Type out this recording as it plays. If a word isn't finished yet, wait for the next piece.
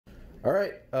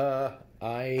Alright,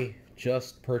 I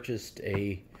just purchased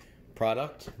a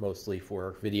product, mostly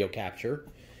for video capture,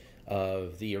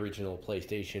 of the original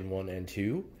PlayStation 1 and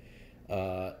 2.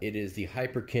 It is the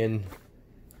Hyperkin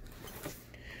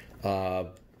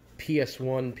PS1,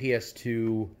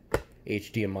 PS2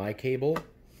 HDMI cable.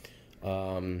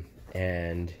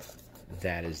 And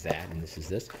that is that, and this is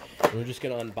this. And we're just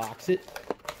going to unbox it,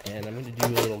 and I'm going to do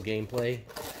a little gameplay.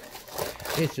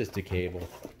 It's just a cable,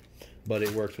 but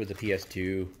it works with the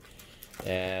PS2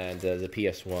 and the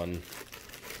PS1.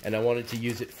 And I wanted to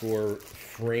use it for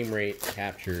frame rate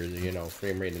capture, you know,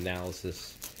 frame rate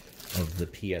analysis of the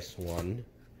PS1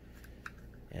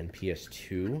 and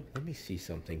PS2. Let me see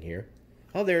something here.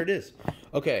 Oh, there it is.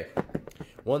 Okay,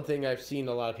 one thing I've seen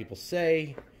a lot of people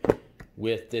say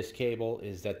with this cable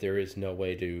is that there is no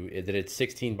way to, that it's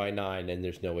 16 by 9 and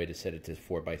there's no way to set it to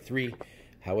 4 by 3.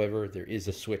 However, there is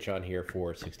a switch on here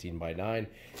for 16 by 9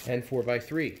 and 4 by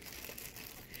 3.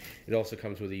 It also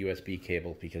comes with a USB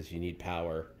cable because you need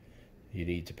power. You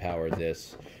need to power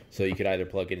this. So you could either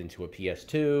plug it into a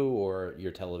PS2 or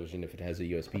your television if it has a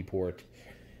USB port.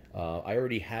 I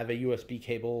already have a USB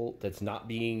cable that's not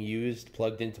being used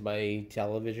plugged into my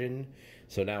television.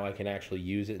 So now I can actually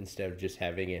use it instead of just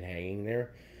having it hanging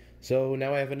there. So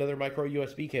now I have another micro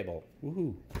USB cable.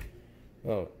 Woohoo.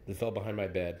 Oh, it fell behind my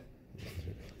bed.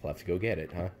 We'll have to go get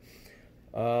it,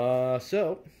 huh?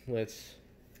 So let's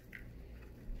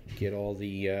get all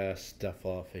the stuff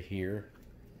off of here.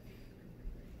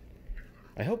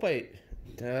 I hope I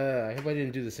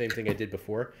didn't do the same thing I did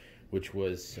before, which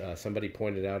was somebody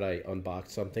pointed out I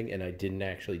unboxed something and I didn't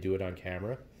actually do it on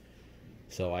camera.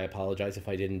 So I apologize if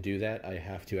I didn't do that. I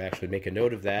have to actually make a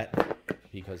note of that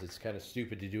because it's kind of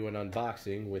stupid to do an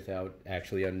unboxing without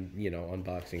actually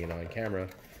unboxing it on camera.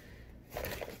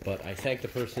 But I thank the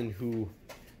person who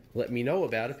let me know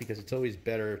about it because it's always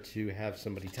better to have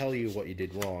somebody tell you what you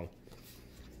did wrong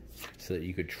so that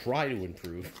you could try to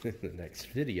improve in the next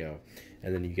video.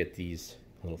 And then you get these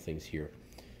little things here.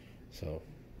 So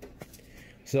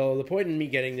the point in me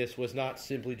getting this was not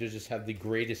simply to just have the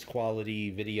greatest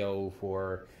quality video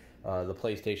for the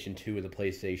PlayStation 2 and the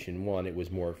PlayStation 1. It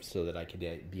was more so that I could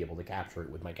be able to capture it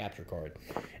with my capture card.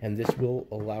 And this will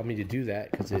allow me to do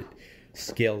that because it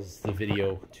scales the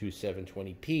video to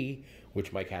 720p,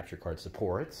 which my capture card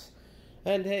supports.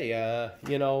 And hey,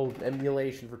 you know,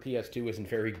 emulation for PS2 isn't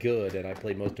very good, and I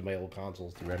played most of my old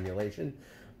consoles through emulation,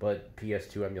 but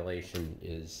PS2 emulation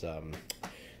is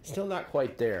still not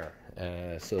quite there.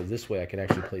 So this way I can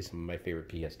actually play some of my favorite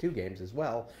PS2 games as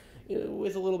well,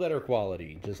 with a little better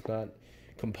quality. Just not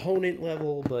component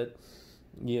level, but,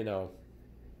 you know,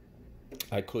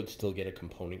 I could still get a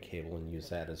component cable and use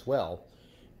that as well.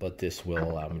 But this will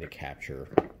allow me to capture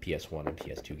PS1 and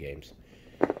PS2 games.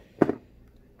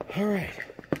 Alright.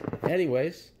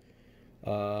 Anyways,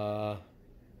 I'll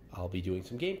be doing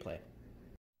some gameplay.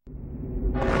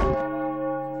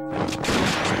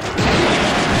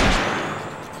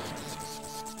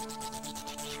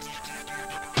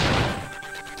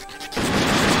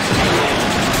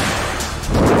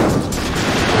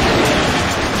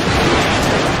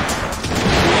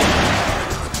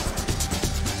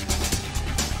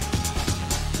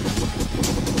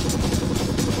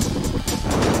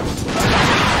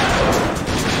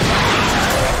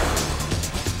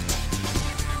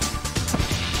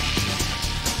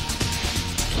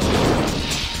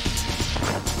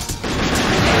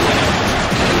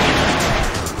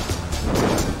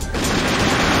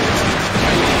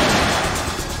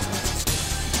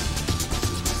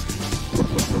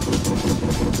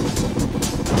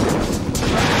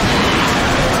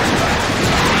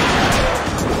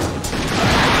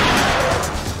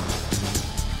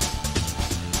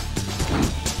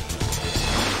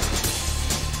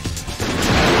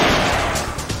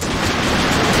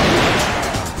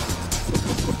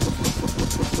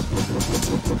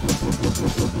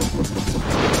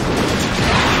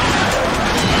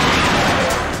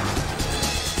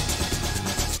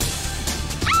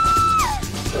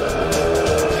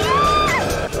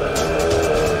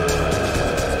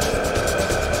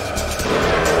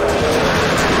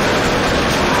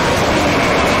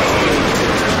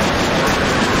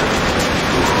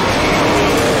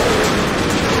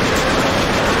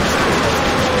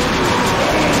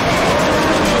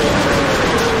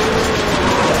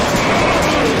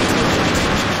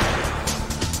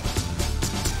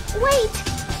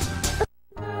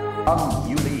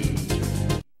 You lead.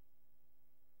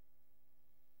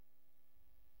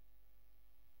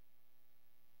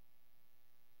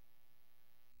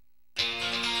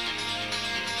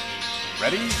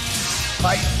 Ready?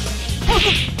 Fight!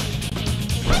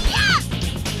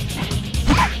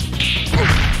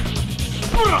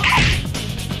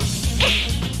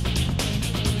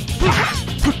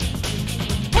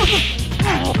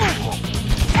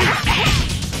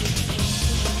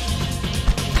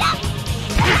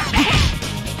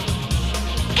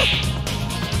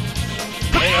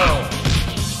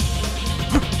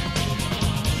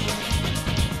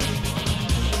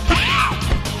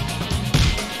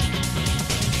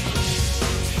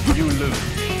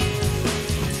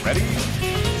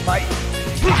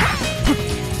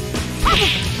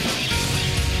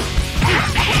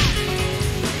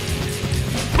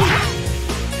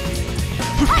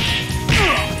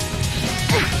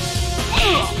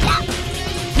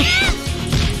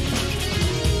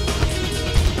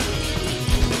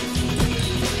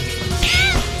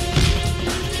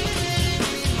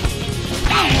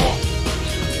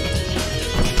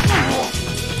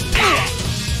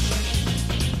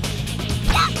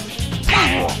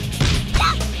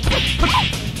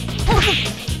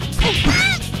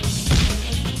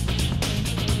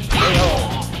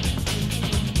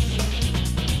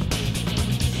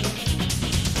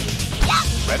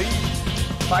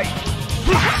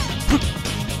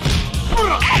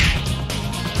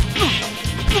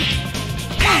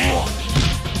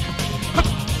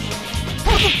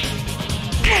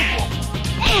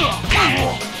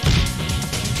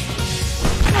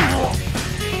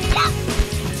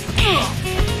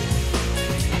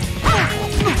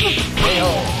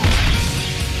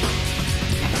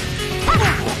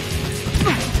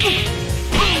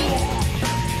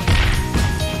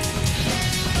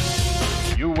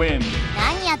 You win.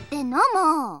 何やってんの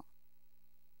もう。